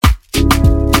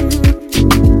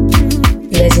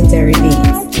Legendary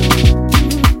Beatz.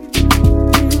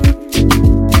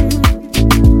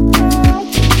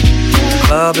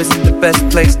 Club isn't the best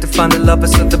place to find a lover,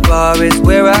 so the bar is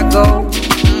where I go.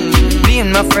 Me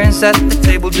and my friends at the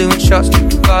table doing shots,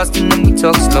 drinking fast, and then we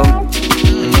talk slow.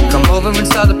 And you come over and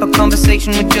start up a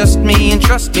conversation with just me, and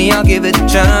trust me, I'll give it a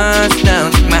chance. Now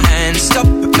take my hand, stop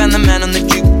it, and the man on the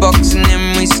jukebox, and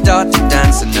then we start to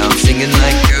dance. And now I'm singing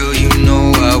like, girl, you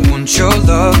know I want your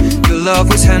love. Your love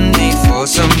was handmade for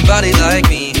somebody like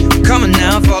me. Come on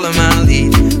now, follow my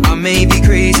lead. I may be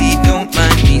crazy, don't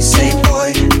mind me. Say,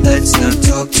 boy, let's not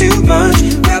talk too much.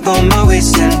 Grab on my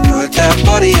waist and put that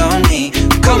body on me.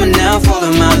 Come on now,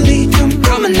 follow my lead.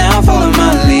 Come on now, follow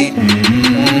my lead.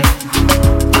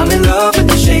 I'm in love with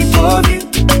the shape of you.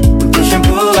 We push and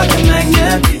pull like a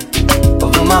magnet do.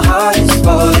 Although my heart is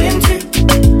falling too,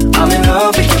 I'm in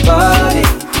love with your body.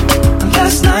 And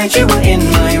last night you were in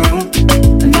my room,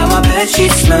 and now my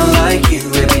bedsheets smell like you.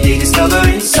 Every day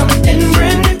discovering something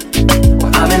brand new.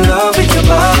 Well, I'm in love with your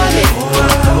body.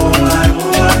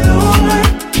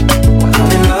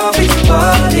 I'm in love with your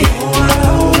body.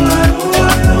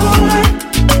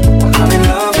 I'm in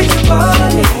love with your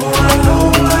body.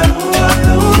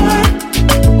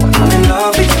 I'm in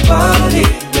love with your body.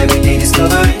 Every day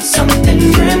discovering something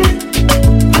brand new.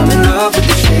 I'm in love with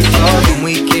the shape of you. When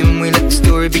we came, we let the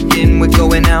story begin. We're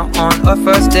going out on our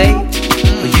first date.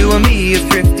 Well, you and me are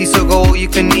thrifty, so go all you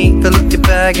can eat. Fill up your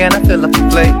bag and I fill up your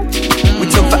plate. We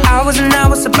talk for hours and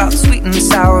hours about the sweet and the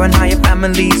sour, and how your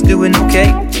family's doing okay.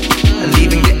 And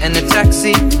leaving, getting a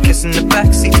taxi, kissing the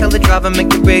backseat, tell the driver make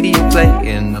the radio play.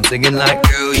 And I'm thinking like,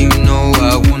 girl, you know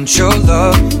I want your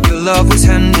love. Your love was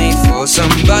handmade for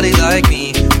somebody like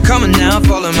me. Come on now,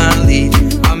 follow my lead.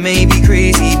 I may be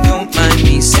crazy, don't mind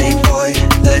me. Say, boy,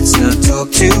 let's not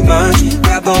talk too much.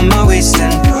 Grab on my waist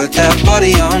and put that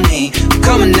body on me.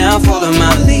 Come on now, follow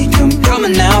my lead. Come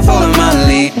on now, follow my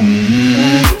lead.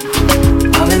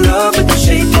 I'm in love with the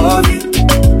shape of you.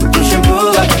 We push and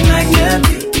pull like a magnet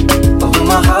do.